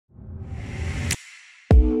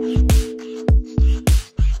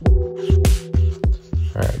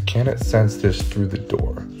Can it sense this through the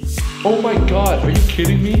door? Oh my god, are you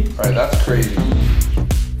kidding me? Alright, that's crazy.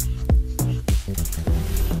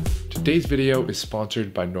 Today's video is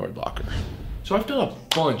sponsored by NordLocker. So I've done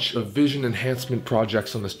a bunch of vision enhancement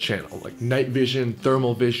projects on this channel, like night vision,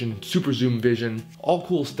 thermal vision, super zoom vision, all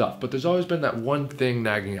cool stuff, but there's always been that one thing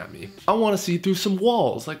nagging at me. I want to see through some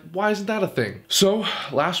walls, like why isn't that a thing? So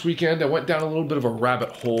last weekend I went down a little bit of a rabbit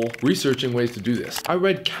hole researching ways to do this. I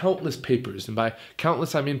read countless papers, and by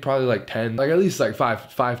countless I mean probably like 10, like at least like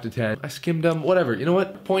five to 10. I skimmed them, whatever. You know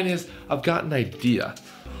what? Point is, I've got an idea.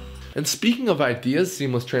 And speaking of ideas,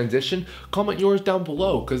 seamless transition, comment yours down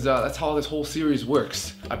below, because that's how this whole series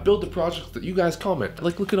works. I build the projects that you guys comment.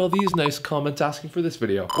 Like, look at all these nice comments asking for this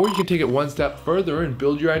video. Or you can take it one step further and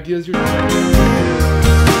build your ideas yourself.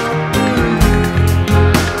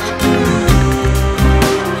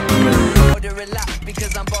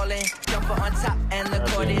 Because I'm balling, jumper on top and the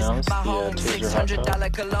court is my home.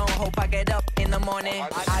 $600 cologne, hope I get up in the morning.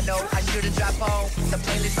 I know I should've dropped home. The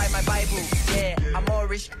playlist like my Bible. Yeah, I'm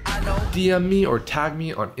Moorish, I know. DM me or tag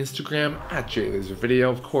me on Instagram at Jlaservideo,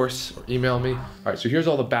 of course, or email me. All right, so here's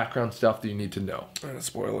all the background stuff that you need to know.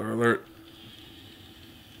 Spoiler alert.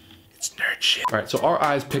 It's nerd shit. All right, so our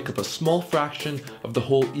eyes pick up a small fraction of the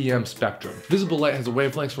whole EM spectrum. Visible light has a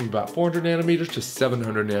wavelength from about 400 nanometers to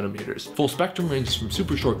 700 nanometers. Full spectrum ranges from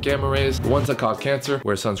super short gamma rays, the ones that cause cancer,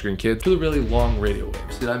 wear sunscreen kids, to the really long radio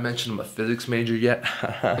waves. Did I mention I'm a physics major yet?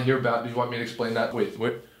 Hear about, do you want me to explain that?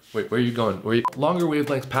 Wait, where are you going? Longer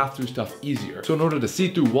wavelengths pass through stuff easier. So in order to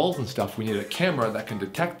see through walls and stuff, we need a camera that can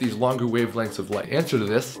detect these longer wavelengths of light. Answer to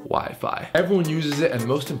this, Wi-Fi. Everyone uses it, and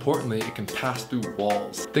most importantly, it can pass through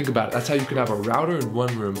walls. Think about it, that's how you can have a router in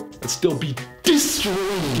one room and still be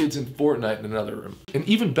destroying kids in Fortnite in another room. And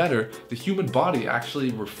even better, the human body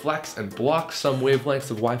actually reflects and blocks some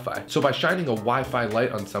wavelengths of Wi-Fi. So by shining a Wi-Fi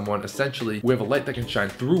light on someone, essentially, we have a light that can shine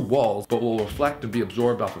through walls, but will reflect and be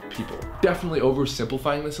absorbed off of people. Definitely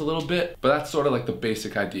oversimplifying this a little bit, but that's sort of like the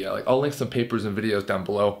basic idea. Like, I'll link some papers and videos down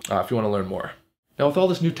below if you want to learn more. Now, with all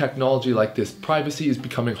this new technology like this, privacy is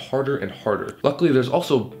becoming harder and harder. Luckily, there's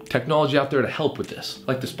also technology out there to help with this,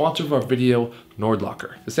 like the sponsor of our video,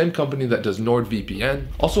 NordLocker. The same company that does NordVPN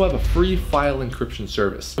also have a free file encryption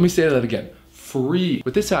service. Let me say that again. Free.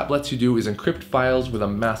 What this app lets you do is encrypt files with a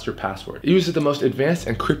master password. It uses the most advanced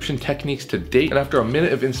encryption techniques to date, and after a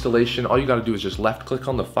minute of installation, all you gotta do is just left click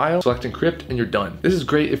on the file, select encrypt, and you're done. This is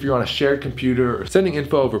great if you're on a shared computer or sending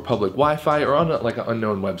info over public Wi-Fi or on like an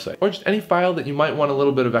unknown website, or just any file that you might want a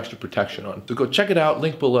little bit of extra protection on. So go check it out,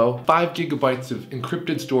 link below. 5 gigabytes of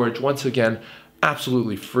encrypted storage, once again,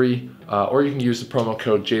 absolutely free, or you can use the promo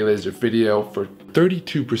code Jlaservideo for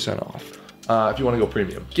 32% off. If you want to go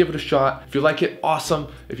premium. Give it a shot. If you like it, awesome.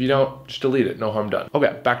 If you don't, just delete it. No harm done.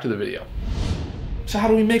 Okay, back to the video. So how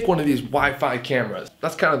do we make one of these Wi-Fi cameras?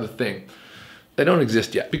 That's kind of the thing. They don't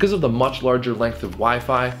exist yet. Because of the much larger length of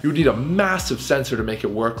Wi-Fi, you would need a massive sensor to make it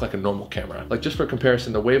work like a normal camera. Like, just for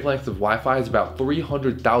comparison, the wavelength of Wi-Fi is about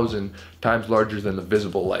 300,000 times larger than the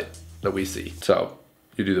visible light that we see. So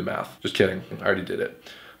you do the math. Just kidding. I already did it.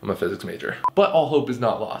 I'm a physics major. But all hope is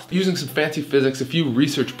not lost. Using some fancy physics, a few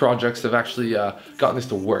research projects have actually gotten this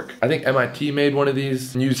to work. I think MIT made one of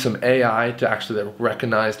these and used some AI to actually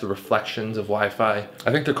recognize the reflections of Wi-Fi.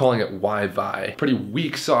 I think they're calling it Wi-Fi. Pretty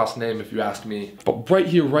weak sauce name if you ask me. But right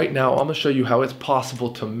here, right now, I'm gonna show you how it's possible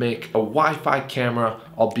to make a Wi-Fi camera,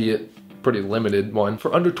 albeit pretty limited one,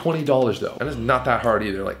 for under $20 though. And it's not that hard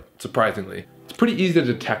either, like, surprisingly. It's pretty easy to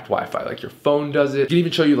detect Wi-Fi, like your phone does it. It can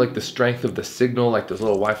even show you like the strength of the signal, like those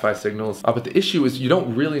little Wi-Fi signals. But the issue is you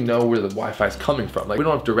don't really know where the Wi-Fi is coming from. Like, we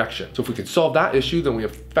don't have direction. So if we can solve that issue, then we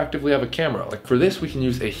effectively have a camera. Like, for this, we can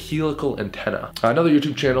use a helical antenna. Another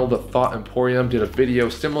YouTube channel, The Thought Emporium, did a video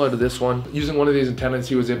similar to this one. Using one of these antennas,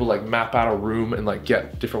 he was able to like map out a room and like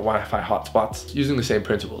get different Wi-Fi hotspots using the same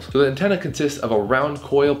principles. So the antenna consists of a round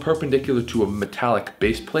coil perpendicular to a metallic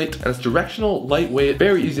base plate, and it's directional, lightweight,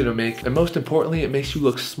 very easy to make, and most importantly, it makes you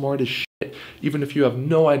look smart as shit, even if you have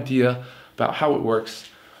no idea about how it works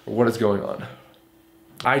or what is going on.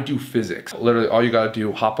 I do physics. Literally, all you gotta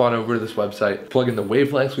do, hop on over to this website, plug in the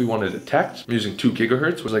wavelengths we want to detect. I'm using 2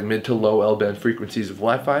 gigahertz, which is like mid to low L-band frequencies of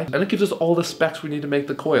Wi-Fi, and it gives us all the specs we need to make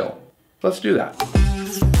the coil. Let's do that.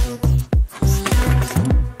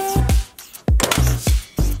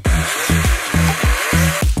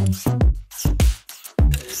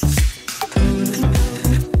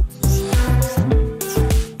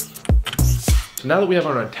 So now that we have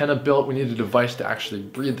our antenna built, we need a device to actually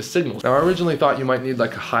read the signals. Now, I originally thought you might need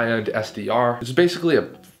like a high-end SDR. It's basically a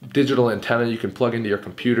digital antenna you can plug into your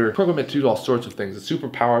computer, program it to do all sorts of things. It's super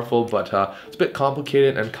powerful, but it's a bit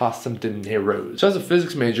complicated and costs some dineros. So as a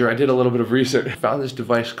physics major, I did a little bit of research. I found this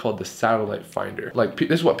device called the satellite finder. Like,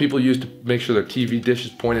 this is what people use to make sure their TV dish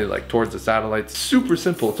is pointed like towards the satellites. Super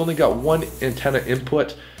simple. It's only got one antenna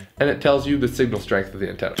input, and it tells you the signal strength of the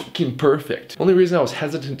antenna. Fucking perfect. Only reason I was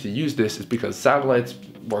hesitant to use this is because satellites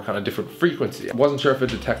work on a different frequency. I wasn't sure if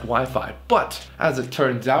it detect Wi-Fi, but as it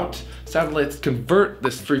turns out, satellites convert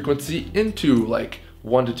this frequency into like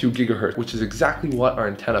 1 to 2 gigahertz, which is exactly what our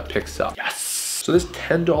antenna picks up. Yes! So this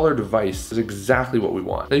 $10 device is exactly what we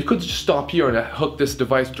want. Now you could just stop here and hook this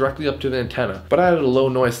device directly up to the antenna, but I added a low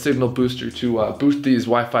noise signal booster to boost these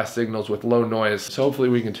Wi-Fi signals with low noise, so hopefully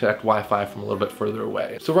we can detect Wi-Fi from a little bit further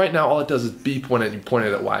away. So right now all it does is beep when you point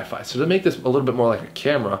it at Wi-Fi. So to make this a little bit more like a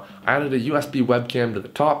camera, I added a USB webcam to the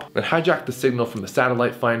top, then hijacked the signal from the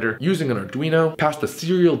satellite finder using an Arduino, passed the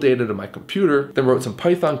serial data to my computer, then wrote some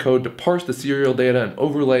Python code to parse the serial data and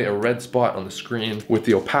overlay a red spot on the screen with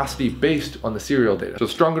the opacity based on the serial data. So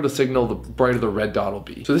the stronger the signal, the brighter the red dot will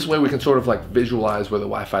be. So this way we can sort of like visualize where the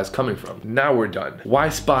Wi-Fi is coming from. Now we're done.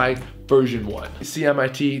 Wi-Spy version 1. You see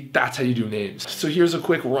MIT, that's how you do names. So here's a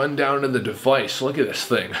quick rundown of the device. Look at this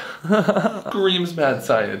thing. Screams mad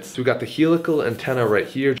science. So we got the helical antenna right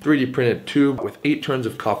here, 3D printed tube with 8 turns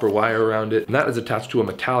of copper wire around it, and that is attached to a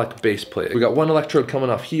metallic base plate. We got one electrode coming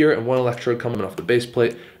off here and one electrode coming off the base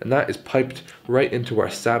plate, and that is piped right into our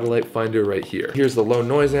satellite finder right here. Here's the low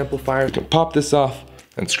noise amplifier. We can pop this off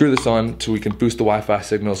and screw this on so we can boost the Wi-Fi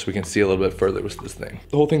signal so we can see a little bit further with this thing.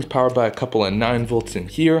 The whole thing's powered by a couple of 9 volts in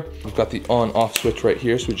here. We've got the on-off switch right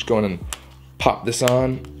here, so we just go in and pop this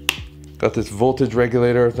on. Got this voltage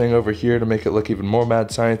regulator thing over here to make it look even more mad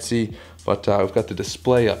sciencey, but we've got the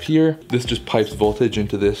display up here. This just pipes voltage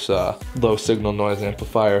into this low signal noise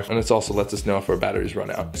amplifier, and this also lets us know if our batteries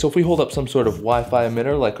run out. So if we hold up some sort of Wi-Fi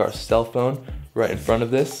emitter like our cell phone right in front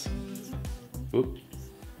of this, whoop,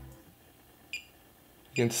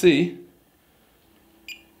 you can see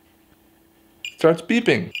it starts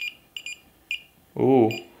beeping.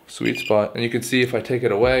 Ooh, sweet spot. And you can see if I take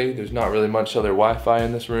it away, there's not really much other Wi-Fi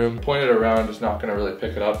in this room. Point it around, it's not gonna really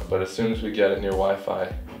pick it up, but as soon as we get it near Wi-Fi,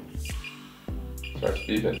 it starts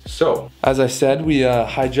beeping. So, as I said, we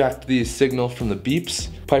hijacked the signal from the beeps,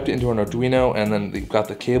 piped it into an Arduino, and then we've got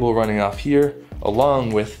the cable running off here,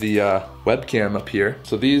 along with the webcam up here.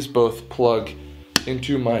 So these both plug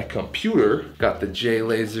into my computer. Got the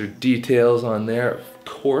Jlaser details on there, of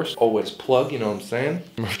course. Always plug, you know what I'm saying?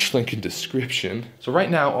 Merch link in description. So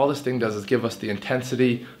right now, all this thing does is give us the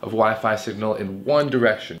intensity of Wi-Fi signal in one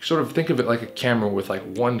direction. Sort of think of it like a camera with like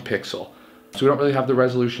 1 pixel. So we don't really have the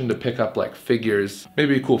resolution to pick up like figures.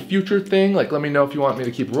 Maybe a cool future thing, like let me know if you want me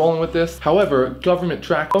to keep rolling with this. However, government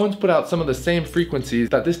track phones put out some of the same frequencies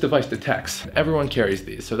that this device detects. Everyone carries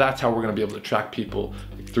these, so that's how we're gonna be able to track people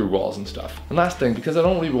through walls and stuff. And last thing, because I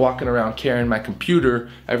don't want to be walking around carrying my computer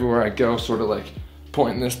everywhere I go, sort of like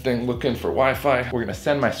pointing this thing looking for Wi-Fi, we're gonna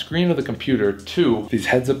send my screen of the computer to these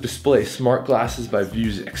heads-up display smart glasses by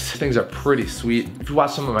Vuzix. These things are pretty sweet. If you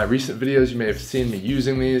watch some of my recent videos, you may have seen me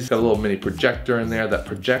using these. Got a little mini projector in there that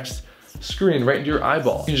projects the screen right into your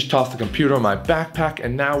eyeball. You can just toss the computer on my backpack,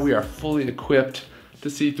 and now we are fully equipped to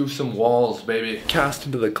see through some walls, baby. Cast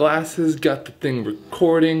into the glasses, got the thing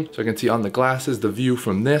recording, so I can see on the glasses the view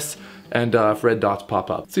from this, and if red dots pop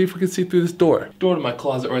up. See if we can see through this door. Door to my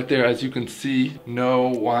closet right there, as you can see, no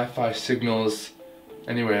Wi-Fi signals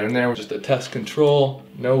anywhere in there. Just a test control,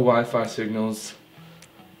 no Wi-Fi signals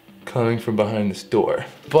coming from behind this door.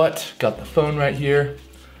 But, got the phone right here,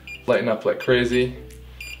 lighting up like crazy.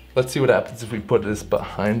 Let's see what happens if we put this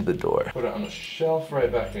behind the door. Put it on the shelf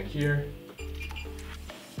right back in here.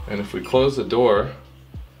 And if we close the door,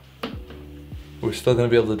 we're still gonna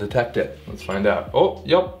be able to detect it. Let's find out. Oh,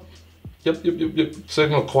 yep. Yep.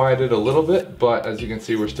 Signal quieted a little bit, but as you can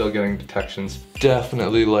see, we're still getting detections.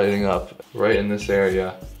 Definitely lighting up right in this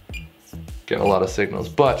area. Getting a lot of signals.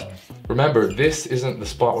 But remember, this isn't the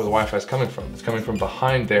spot where the Wi-Fi is coming from. It's coming from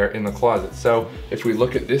behind there in the closet. So if we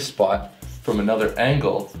look at this spot from another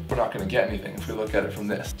angle, we're not gonna get anything if we look at it from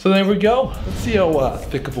this. So there we go. Let's see how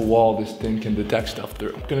thick of a wall this thing can detect stuff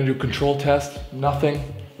through. I'm gonna do control test, nothing,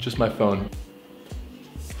 just my phone.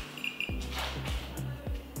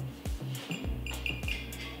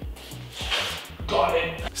 Got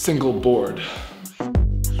it. Single board.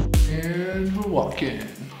 And we're walking.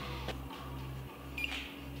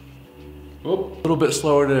 Oh, a little bit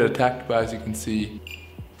slower to detect, but as you can see,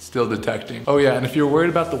 still detecting. Oh yeah, and if you're worried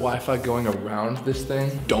about the Wi-Fi going around this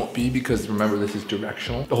thing, don't be, because remember, this is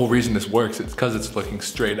directional. The whole reason this works is because it's looking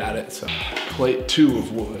straight at it. So plate 2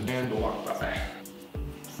 of wood and walk by.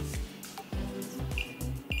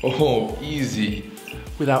 Oh, easy.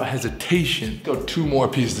 Without hesitation. Go 2 more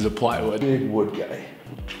pieces of plywood. Big wood guy.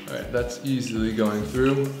 All right, that's easily going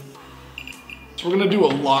through. So we're gonna do a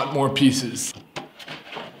lot more pieces.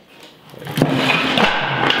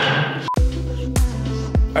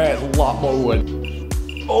 All right, a lot more wood.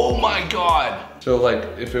 Oh my God. So like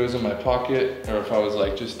if it was in my pocket or if I was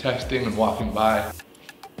like just texting and walking by,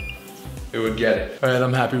 it would get it. All right,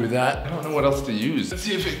 I'm happy with that. I don't know what else to use. Let's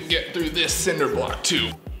see if it can get through this cinder block too.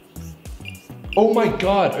 Oh my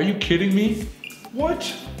God, are you kidding me? What?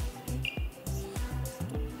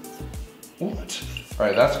 What? All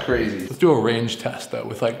right, that's crazy. Let's do a range test though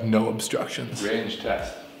with like no obstructions. Range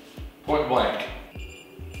test. Point blank.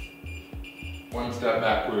 1 step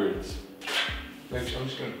backwards. I'm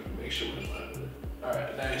just gonna make sure we're in line with it. All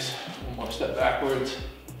right, nice. 1 more step backwards.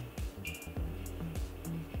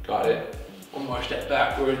 Got it. 1 more step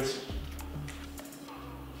backwards.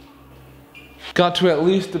 Got to at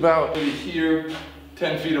least about here,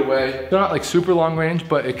 10 feet away. They're not like super long range,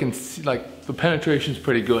 but it can see like the penetration's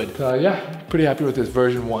pretty good. Yeah, pretty happy with this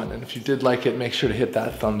version 1. And if you did like it, make sure to hit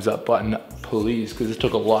that thumbs up button, please, because this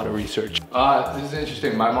took a lot of research. This is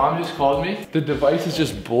interesting. My mom just called me. The device is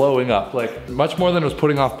just blowing up, like much more than it was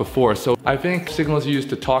putting off before. So I think signals you use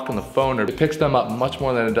to talk on the phone, or it picks them up much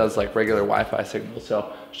more than it does like regular Wi-Fi signals.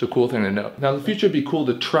 So it's a cool thing to know. Now in the future, it'd be cool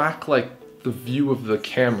to track like the view of the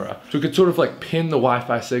camera. So we could sort of like pin the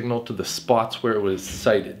Wi-Fi signal to the spots where it was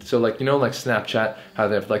sighted. So like, you know, like Snapchat, how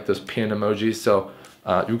they have like those pin emojis. So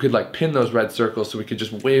you could like pin those red circles, so we could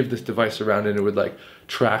just wave this device around and it would like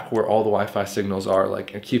track where all the Wi-Fi signals are,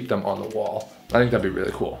 like, and keep them on the wall. I think that'd be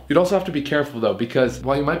really cool. You'd also have to be careful though, because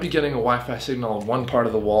while you might be getting a Wi-Fi signal on one part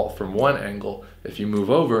of the wall from one angle, if you move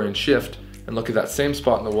over and shift and look at that same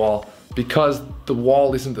spot in the wall, because the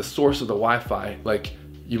wall isn't the source of the Wi-Fi, like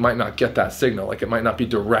you might not get that signal. Like it might not be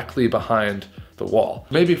directly behind the wall.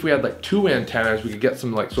 Maybe if we had like 2 antennas, we could get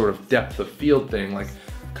some like sort of depth of field thing, like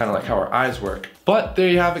kind of like how our eyes work. But there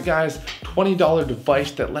you have it, guys. $20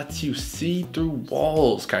 device that lets you see through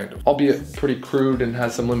walls, kind of. Albeit pretty crude and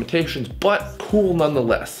has some limitations, but cool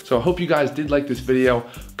nonetheless. So I hope you guys did like this video.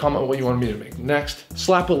 Comment what you want me to make next.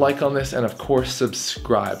 Slap a like on this, and of course,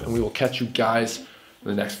 subscribe. And we will catch you guys in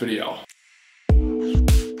the next video.